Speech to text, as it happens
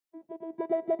Welcome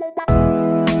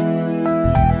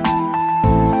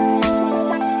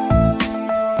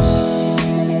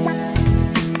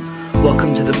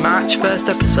to the March 1st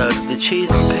episode of the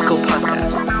Cheese and Pickle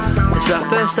Podcast. This is our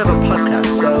first ever podcast,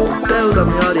 so bear with on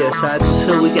the audio side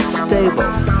until we get stable.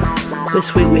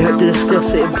 This week we hope to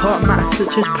discuss the important matters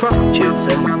such as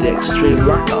prostitutes and the extreme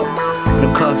lack of, and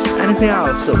of course anything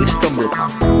else that we stumble upon.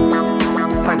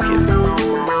 Thank you.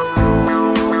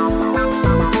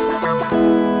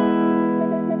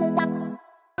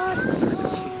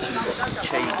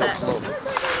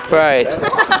 Right.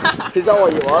 Is that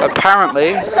what you want?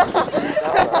 Apparently.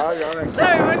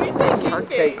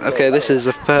 Okay, this is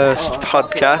the first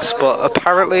podcast, but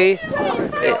apparently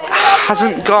it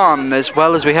hasn't gone as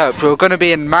well as we hoped. We were going to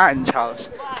be in Martin's house,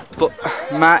 but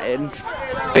Martin,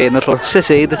 being the little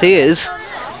sissy that he is,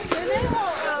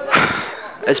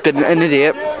 has been an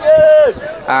idiot,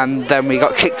 and then we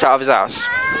got kicked out of his house.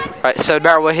 Right, so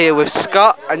now we're here with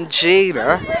Scott and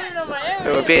Gina,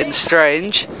 who are being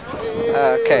strange.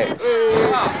 Okay.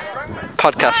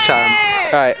 Podcast time.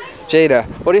 Right, Gina,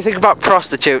 what do you think about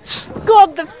prostitutes?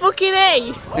 God, the fucking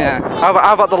ace! Yeah.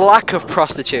 How about the lack of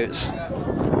prostitutes?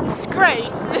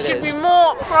 Disgrace. There should be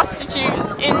more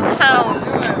prostitutes in town.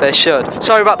 They should.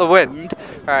 Sorry about the wind.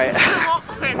 Right.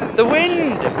 The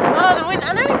wind! Oh, the wind.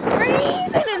 I know it's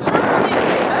freezing in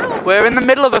town. We're in the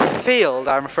middle of a field,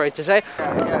 I'm afraid to say.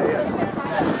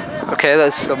 Okay,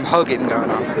 there's some hugging going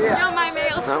on.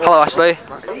 Hello, Ashley.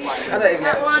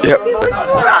 Yep.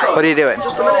 What are you doing?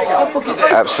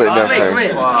 Absolutely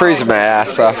nothing. Freezing my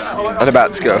ass off and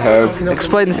about to go home.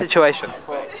 Explain the situation.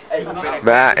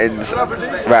 Martin's,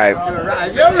 right,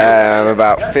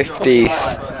 about 50,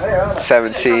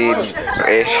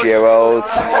 17-ish year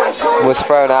olds, was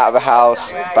thrown out of a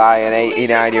house by an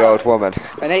 89-year-old woman.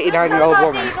 An 89-year-old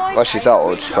woman? Well, she's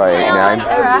old, she's probably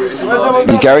 89.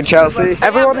 You going, Chelsea?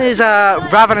 Everyone is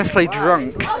ravenously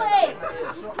drunk.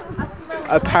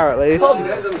 Apparently. Twice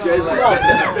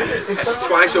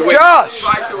a week. Josh!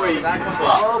 Twice a week.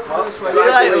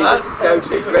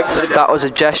 That was a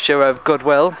gesture of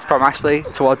goodwill from Ashley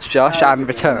towards Josh and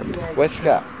returned. Where's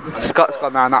Scott? Scott's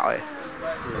gone down that way.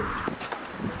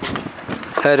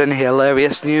 Heard any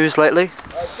hilarious news lately?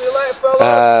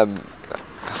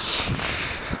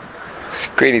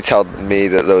 Greenie told me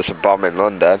that there was a bomb in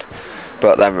London,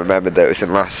 but then remembered that it was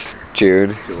in last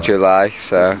July,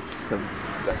 so...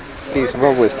 Steve's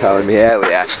mum was telling me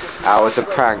earlier how as a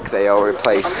prank they all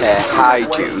replaced her high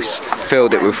juice,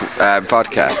 filled it with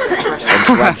vodka,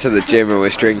 and went to the gym and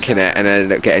was drinking it and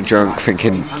ended up getting drunk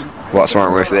thinking, what's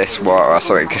wrong with this water or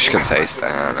something, because she couldn't taste it.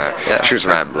 I don't know. Yeah. She was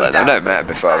rambling. I've never met her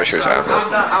before, but she was rambling.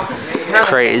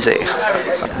 Crazy.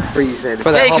 Freezing.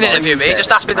 Yeah, you can interview me,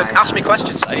 just ask me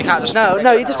questions though. You can't just... No,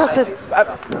 you just have to...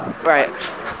 right.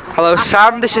 Hello,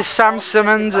 Sam. This is Sam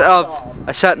Simmons of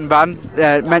a certain band.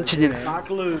 Mentioned your name.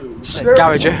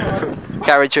 Garage.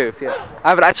 Yeah. I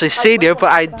haven't actually seen you,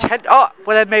 but I intend... Oh,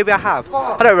 well then maybe I have.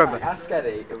 I don't remember. Ask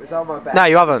Eddie. It was on my bed. No,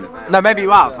 you haven't. No, maybe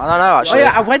you have. I don't know actually. Oh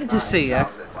yeah, I went to see you.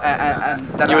 And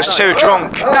then You was too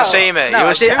drunk to see me. You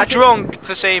was too drunk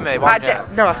to see me. No,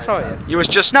 I saw you. You was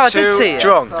just I did see too you.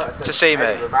 drunk to see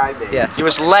me. Yes. You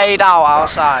was laid out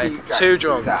outside, too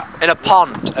drunk, in a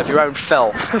pond of your own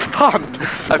filth. Pond.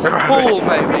 Of your Pool,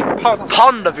 maybe.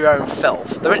 pond of your own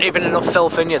filth. There ain't even enough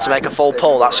filth in you to make a full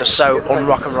pool. That's just so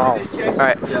un-rock and roll.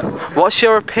 Right. What's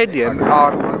your opinion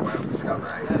on...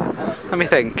 Let me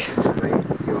think.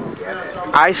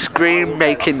 Ice cream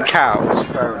making cows.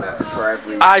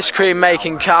 Ice cream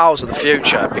making cows are the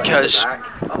future because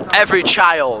every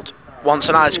child wants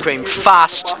an ice cream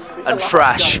fast and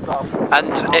fresh,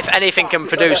 and if anything can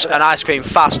produce an ice cream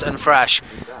fast and fresh,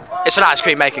 it's an ice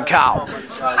cream making cow.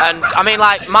 And I mean,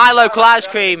 like, my local ice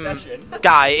cream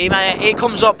guy, he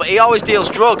comes up, but he always deals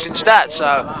drugs instead. So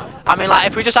I mean, like,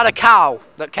 if we just had a cow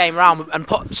that came round and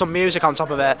put some music on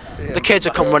top of it, the kids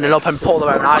would come running up and pull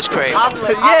their own ice cream.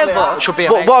 Yeah, but should be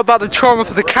what about the trauma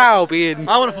for the cow being...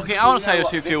 I want to tell you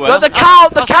two few words. No, the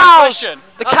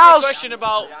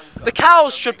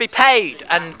cows should be paid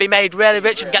and be made really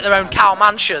rich and get their own cow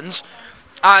mansions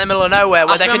out in the middle of nowhere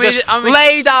where they can just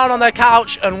lay down on their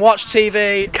couch and watch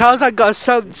TV. Cows ain't got a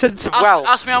sense of wealth.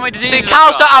 Ask me how many diseases. See,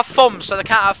 cows don't have thumbs, so they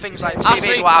can't have things like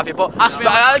TVs or what have you. But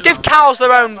give cows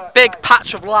their own big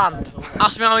patch of land.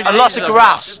 Ask me how many and lots of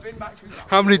grass.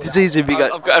 How many diseases have you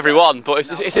got? I've got every one, but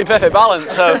it's in perfect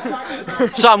balance. So,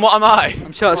 Sam, what am I?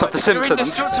 I'm sure it's off the Simpsons. You're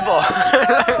indestructible.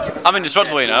 I'm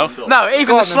indestructible, you know. No,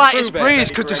 even the slightest breeze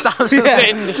could just stand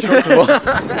indestructible.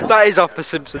 That is off the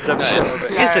Simpsons, I'm sure.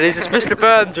 Yes, it is. It's Mr.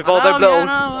 Burns with all them little... Yeah,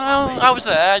 no, I was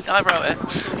there. I wrote it.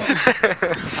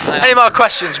 Any more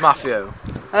questions, Matthew?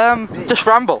 Just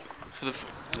ramble.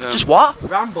 Just what?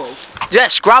 Ramble. Yeah,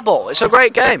 Scrabble. It's a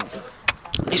great game.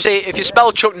 You see, if you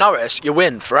spell Chuck Norris, you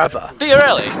win forever. Do you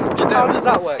really? How does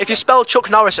that work? If you spell Chuck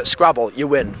Norris at Scrabble, you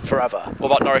win forever. What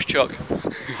about Norris Chuck?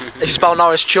 If you spell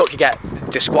Norris Chuck, you get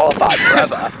disqualified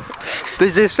forever.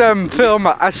 There's this film,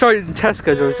 I saw it in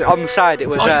Tesco's, it was on the side, it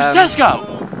was...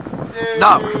 Tesco?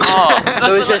 No. Oh,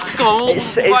 There was this,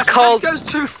 it's called... Tesco's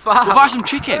too far. We'll buy some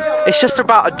chicken. It's just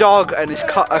about a dog and it's a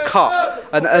cop,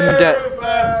 and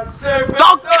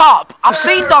Dog Cop! I've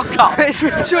seen Dog Cop!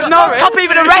 Chuck Dog Cop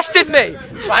even arrested me!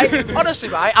 Right? Honestly,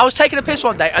 right? I was taking a piss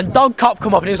one day and Dog Cop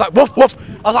come up and he was like, woof woof!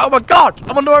 I was like, oh my god,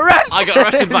 I'm under arrest! I got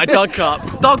arrested by Dog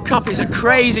Cop. Dog Cop is a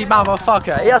crazy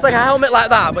motherfucker. He has like a helmet like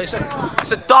that, but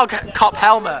it's a Dog Cop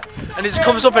helmet. And he just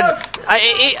comes up and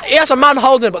he has a man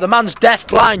holding it, but the man's deaf,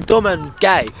 blind, dumb and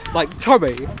gay. like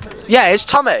Tommy. Yeah, it's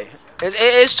Tommy. It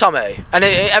is Tommy. And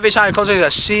every time he comes in, he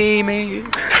goes, see me,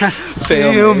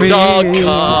 feel me, Dog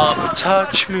Cop.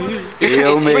 touch me.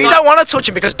 Feel But me. you don't want to touch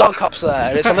him because Dog Cop's there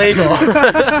and it's illegal.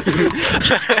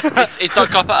 Is Dog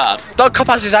Cop ad? Dog Cop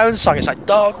has his own song. It's like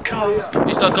Dog Cop.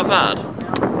 Is Dog Cop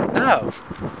ad? No,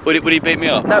 Would he beat me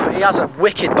up? no, he has a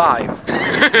wicked bite.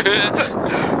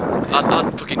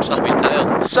 I'd fucking slap his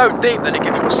tail. So deep that it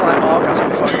gives you a slight orgasm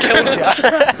before it kills you.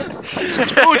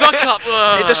 Oh, Dog Cop!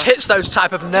 It just hits those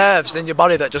type of nerves in your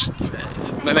body that just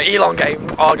elongate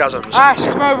orgasms. Ash,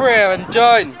 come over here and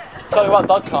join. Talking about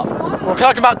Dog Cop. We're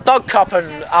talking about Dog Cop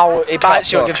and how he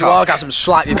bites you and gives you Cop. orgasms,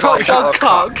 slight your cock. Dog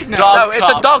cock. No, it's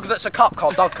a dog that's a cop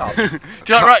called Dog Cop. Do you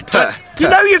know right? You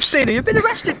know you've seen it, you've been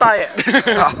arrested by it.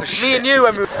 Me and you,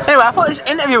 when we... Anyway, I thought this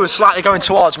interview was slightly going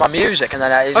towards my music and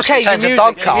then it just Okay, turned your to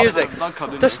Dog music, Cop. your music. Dog Cop,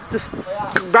 didn't Just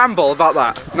ramble about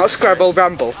that. Not Scrabble,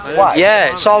 ramble.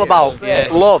 Yeah, it's all about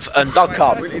love and Dog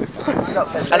Cop.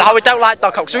 And how we don't like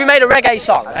Dog Cop. So we made a reggae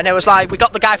song and it was like, we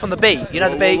got the guy from the beat, you know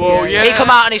the beat? Whoa, yeah. He come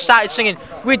out and he started singing,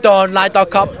 we don't like Dog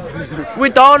Cop, we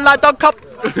don't like Dog Cop,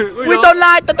 we don't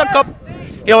like the Dog Cop.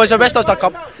 He always arrests us, Dog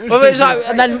Cop. Well, it was like,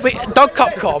 and then Dog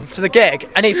Cop come to the gig,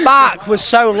 and his bark was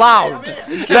so loud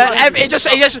that it just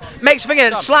makes a thing,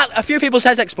 and a few people's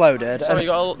heads exploded. Sorry, And, you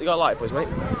got a light, please, mate.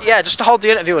 yeah, just to hold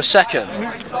the interview a second.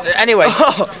 Anyway.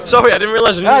 Sorry, I didn't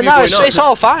realise there was an No, interview going on. it's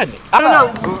all fine. I don't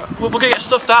know. We're gonna get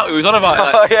stuffed out. We was on about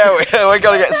it. Oh yeah, we're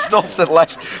gonna get stuffed and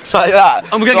left like that.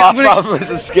 I'm gonna So get- our I'm gonna- families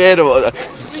are scared of it.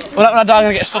 When I die, I'm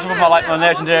gonna get stuffed up on my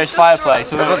nearest and dearest fireplace.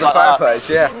 So Above the fireplace,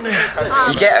 yeah.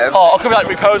 You get them. Oh, I'll come like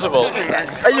reposable.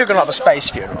 Are you going to have a space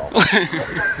funeral?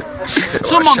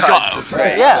 Someone's got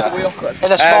 'em. Yeah.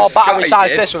 In a small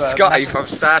battery-sized dish with Scotty from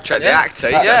Star Trek, the actor.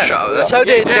 He got shot with it. So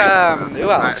did, who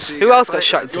else? Who else got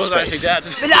shot into He wasn't actually space? dead.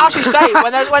 They didn't actually say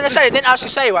when they said it. They didn't actually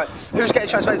say who's getting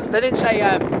shot. They didn't say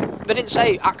they didn't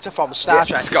say actor from Star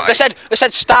Trek. Scotty. They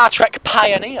said Star Trek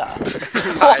pioneer.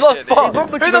 What the fuck?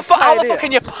 Who the fuck? How the fuck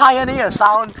can you pioneer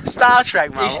sound Star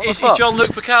Trek, man? What the Is fuck?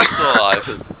 Jean-Luc Picard still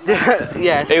alive?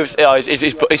 Yes.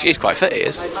 He's quite fit, he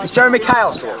is. Is Jeremy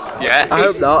Kyle still alive? Yeah. I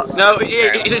hope not. No,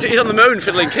 he's on the moon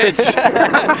fiddling kids.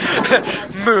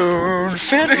 Moon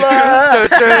fiddler.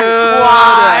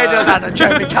 Wider than a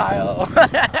Jeremy Kyle.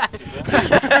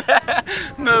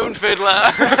 Moon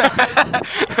fiddler.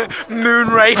 Moon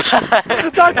raper.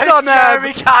 That's on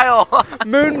Jeremy Kyle.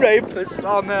 Moonrape is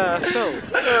on film.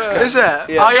 Is it?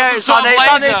 Yeah. Oh yeah, it's on James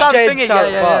thingy. Southpaw.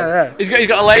 Yeah. He's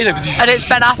got a laser. And it's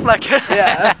Ben Affleck.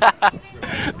 Yeah.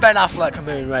 Ben Affleck, a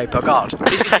moon raper, God.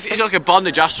 He's like a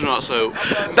bondage astronaut, so.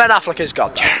 Ben Affleck is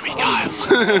God. Jeremy Kyle.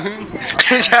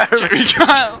 Jeremy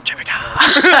Kyle. Jeremy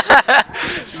Kyle.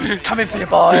 Coming for you,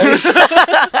 boys. You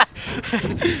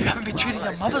haven't been treating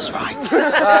your mothers right.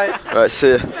 Right,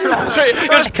 see ya.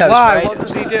 Why? What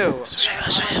does he do?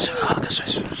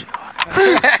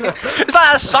 It's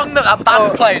like a song that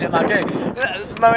band played at my gig.